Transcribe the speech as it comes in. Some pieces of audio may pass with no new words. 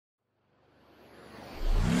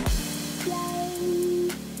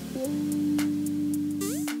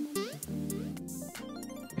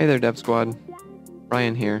Hey there Dev Squad,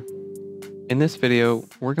 Ryan here. In this video,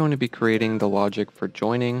 we're going to be creating the logic for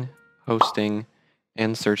joining, hosting,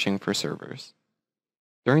 and searching for servers.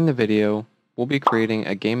 During the video, we'll be creating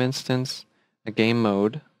a game instance, a game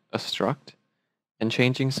mode, a struct, and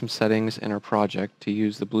changing some settings in our project to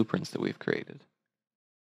use the blueprints that we've created.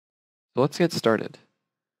 So let's get started.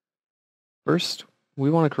 First, we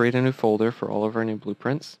want to create a new folder for all of our new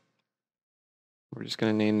blueprints. We're just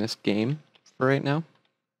going to name this game for right now.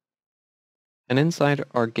 And inside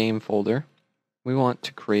our game folder, we want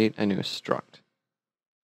to create a new struct.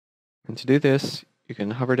 And to do this, you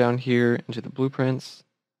can hover down here into the blueprints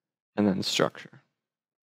and then structure.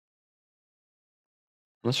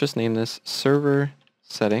 Let's just name this server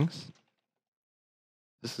settings.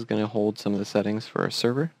 This is going to hold some of the settings for our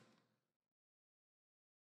server.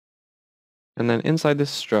 And then inside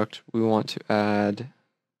this struct, we want to add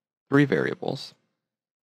 3 variables.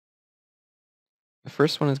 The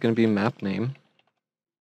first one is going to be map name.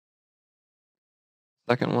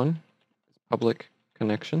 Second one is public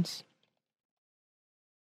connections.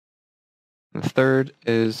 And the third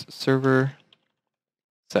is server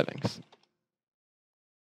settings.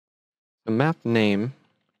 The map name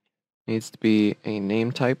needs to be a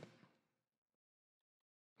name type.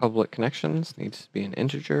 Public connections needs to be an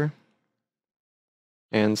integer.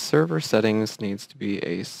 And server settings needs to be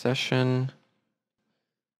a session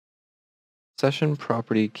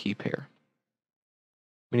property key pair.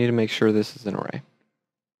 We need to make sure this is an array.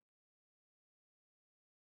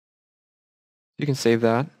 You can save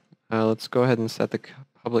that. Let's go ahead and set the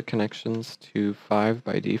public connections to 5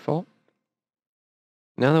 by default.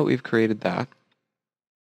 Now that we've created that,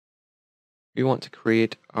 we want to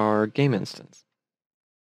create our game instance.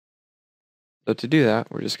 So to do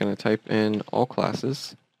that, we're just going to type in all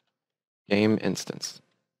classes, game instance.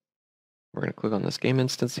 We're going to click on this game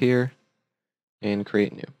instance here and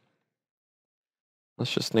create new.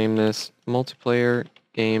 Let's just name this multiplayer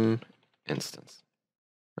game instance.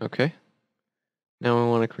 Okay. Now we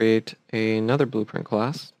want to create another blueprint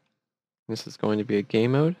class. This is going to be a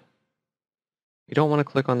game mode. You don't want to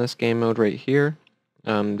click on this game mode right here.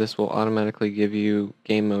 This will automatically give you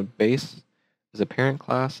game mode base as a parent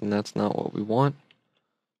class, and that's not what we want.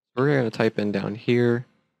 So we're going to type in down here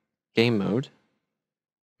game mode,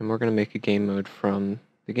 and we're going to make a game mode from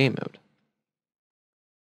the game mode.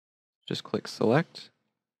 Just click select,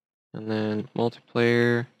 and then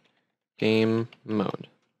multiplayer game mode.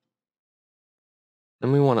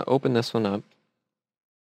 Then we want to open this one up.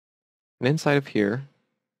 And inside of here,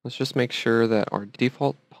 let's just make sure that our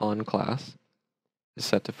default pawn class is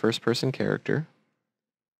set to first person character.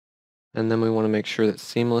 And then we want to make sure that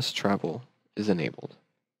seamless travel is enabled.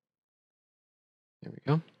 There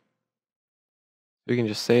we go. We can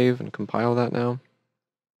just save and compile that now.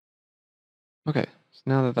 Okay, so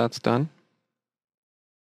now that that's done,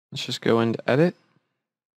 let's just go into edit,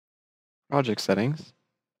 project settings.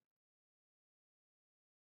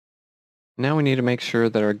 Now we need to make sure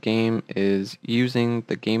that our game is using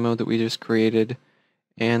the game mode that we just created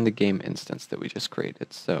and the game instance that we just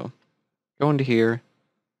created. So go into here,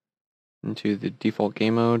 into the default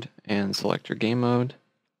game mode and select your game mode.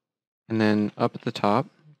 And then up at the top,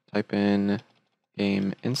 type in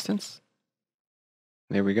game instance.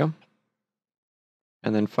 There we go.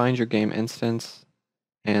 And then find your game instance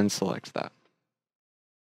and select that.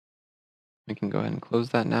 We can go ahead and close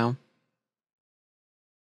that now.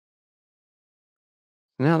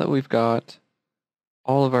 Now that we've got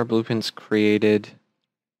all of our blueprints created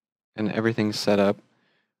and everything set up,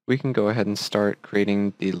 we can go ahead and start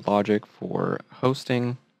creating the logic for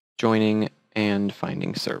hosting, joining, and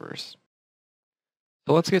finding servers.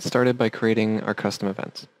 So let's get started by creating our custom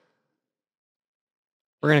events.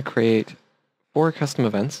 We're going to create 4 custom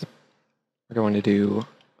events. We're going to do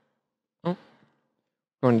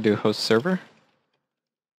host server.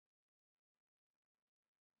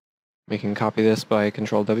 We can copy this by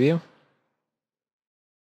Control W.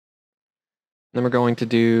 Then we're going to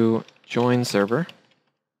do join server.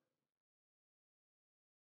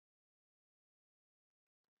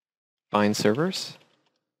 Find servers.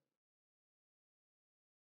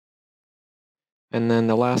 And then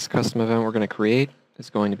the last custom event we're going to create is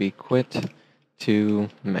going to be quit to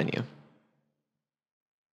menu.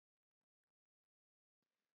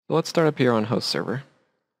 So let's start up here on host server.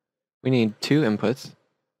 We need 2 inputs.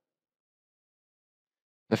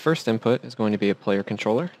 The first input is going to be a player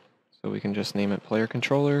controller. So we can just name it player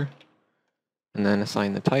controller and then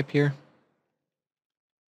assign the type here.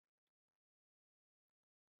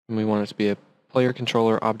 And we want it to be a player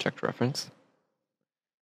controller object reference.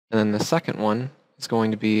 And then the second one is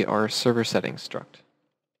going to be our server settings struct.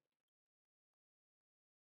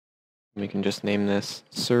 We can just name this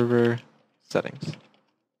server settings.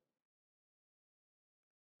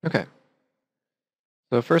 Okay.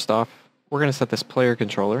 So first off, we're going to set this player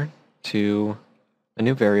controller to a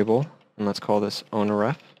new variable, and let's call this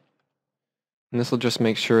ownerref. And this will just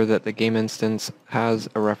make sure that the game instance has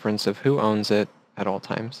a reference of who owns it at all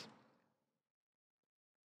times.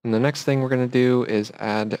 And the next thing we're going to do is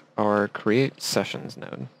add our create sessions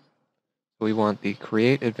node. We want the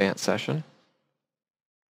create advanced session.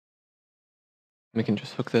 We can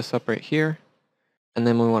just hook this up right here, and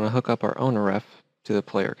then we want to hook up our ownerref to the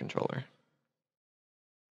player controller.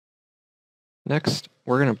 Next,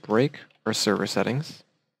 we're going to break our server settings.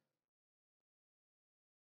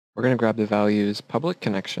 We're going to grab the values public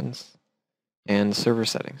connections and server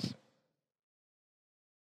settings.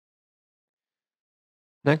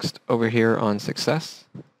 Next, over here on success,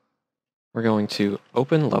 we're going to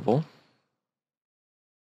open level.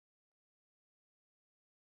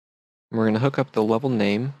 And we're going to hook up the level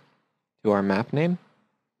name to our map name.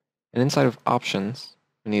 And inside of options,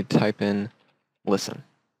 we need to type in listen.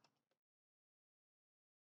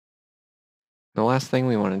 The last thing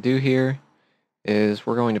we want to do here is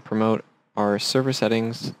we're going to promote our server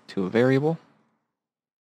settings to a variable.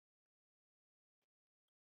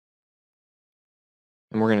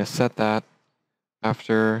 And we're going to set that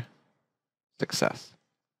after success.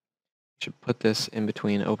 Should put this in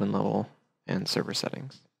between open level and server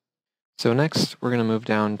settings. So next, we're going to move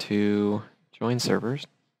down to join servers.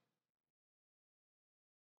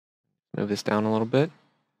 Move this down a little bit.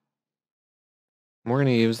 And we're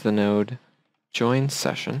going to use the node join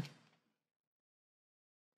session.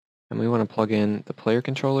 And we want to plug in the player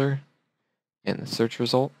controller and the search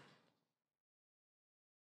result.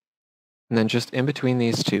 And then just in between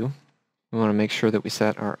these two, we want to make sure that we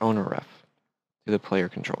set our ownerref to the player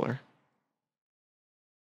controller.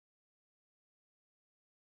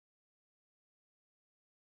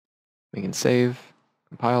 We can save,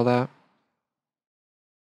 compile that.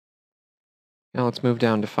 Now let's move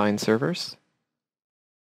down to find servers.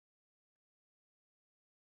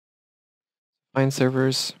 Find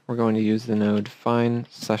servers, we're going to use the node find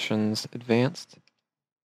sessions advanced.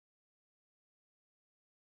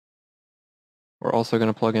 We're also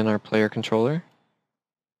going to plug in our player controller,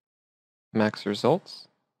 max results,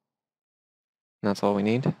 and that's all we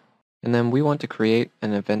need. And then we want to create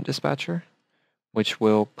an event dispatcher, which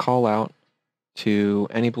will call out to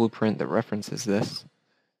any blueprint that references this,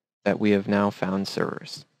 that we have now found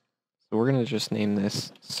servers. So we're going to just name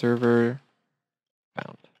this server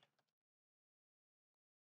found.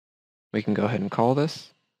 We can go ahead and call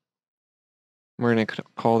this. We're going to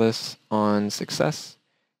call this on success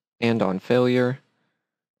and on failure.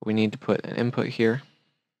 We need to put an input here.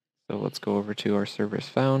 So let's go over to our servers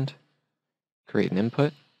found, create an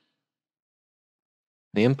input.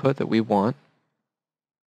 The input that we want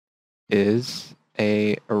is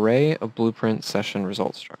an array of blueprint session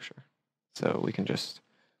result structure. So we can just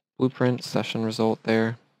blueprint session result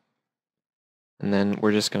there. And then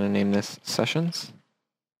we're just going to name this sessions.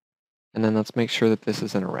 And then let's make sure that this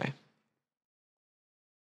is an array.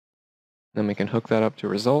 Then we can hook that up to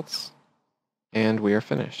results, and we are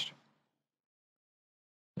finished.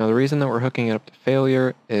 Now the reason that we're hooking it up to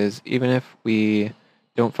failure is even if we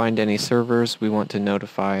don't find any servers, we want to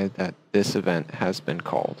notify that this event has been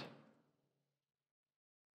called.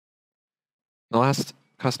 The last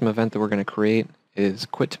custom event that we're going to create is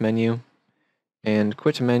quit to menu. And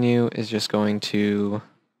quit to menu is just going to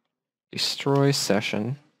destroy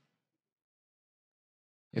session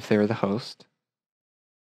if they're the host.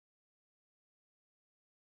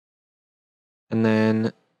 And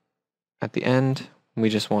then at the end, we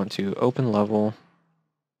just want to open level.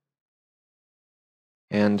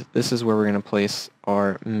 And this is where we're going to place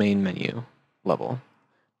our main menu level.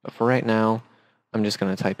 But for right now, I'm just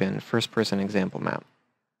going to type in first person example map.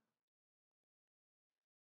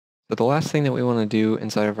 So the last thing that we want to do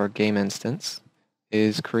inside of our game instance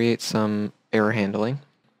is create some error handling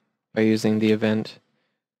by using the event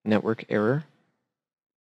network error.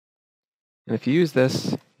 And if you use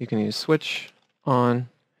this, you can use switch on,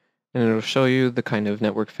 and it'll show you the kind of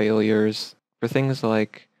network failures for things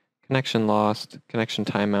like connection lost, connection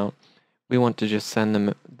timeout. We want to just send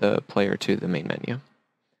the player to the main menu.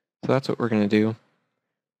 So that's what we're going to do.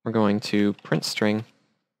 We're going to print string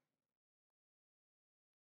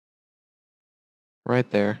right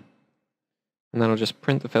there, and that'll just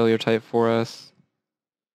print the failure type for us.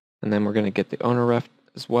 And then we're going to get the ownerref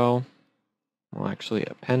as well. We'll actually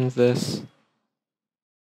append this.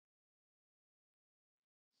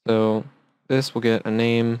 So this will get a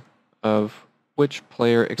name of which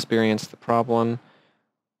player experienced the problem,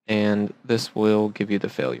 and this will give you the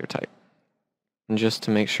failure type. And just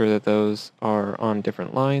to make sure that those are on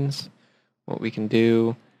different lines, what we can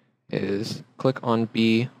do is click on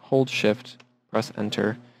B, hold Shift, press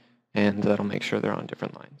Enter, and that'll make sure they're on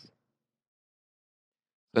different lines.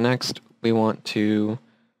 So next, we want to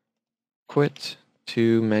quit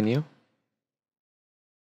to menu.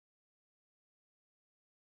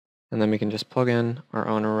 And then we can just plug in our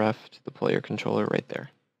owner ref to the player controller right there.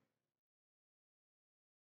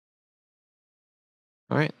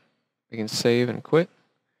 All right, we can save and quit.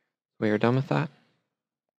 We are done with that.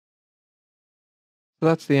 So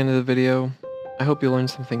that's the end of the video. I hope you learned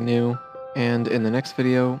something new, and in the next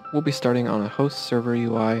video, we'll be starting on a host server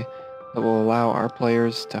UI that will allow our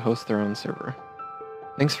players to host their own server.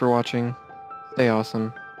 Thanks for watching, stay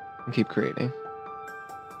awesome, and keep creating.